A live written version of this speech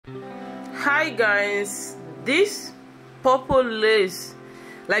Hi guys, this purple lace,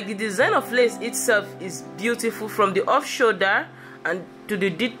 like the design of lace itself is beautiful, from the off shoulder and to the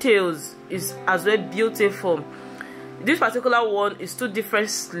details is as well beautiful. This particular one is two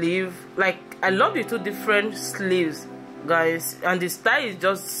different sleeves. Like, I love the two different sleeves guys, and the style is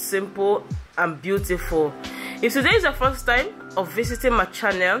just simple and beautiful. If today is your first time of visiting my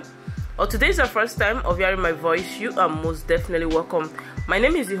channel, or today is your first time of hearing my voice, you are most definitely welcome. My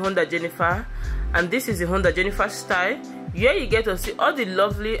name is Honda Jennifer, and this is the Honda Jennifer style, where you get to see all the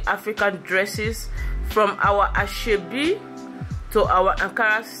lovely African dresses from our Asoebi to our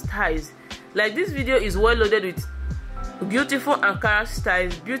Ankara styles. Like, this video is well loaded with beautiful Ankara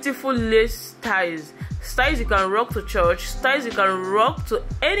styles, beautiful lace styles, styles you can rock to church, styles you can rock to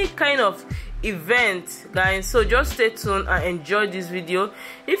any kind of event guys. So just stay tuned and enjoy this video.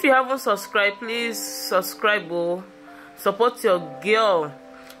 If you haven't subscribed, please subscribe. Support your girl.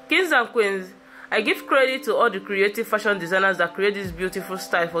 Kings and queens, I give credit to all the creative fashion designers that create this beautiful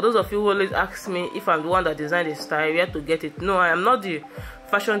style. For those of you who always ask me if I'm the one that designed the style, where to get it, no, I am not the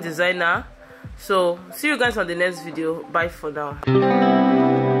fashion designer. So see you guys on the next video. Bye for now.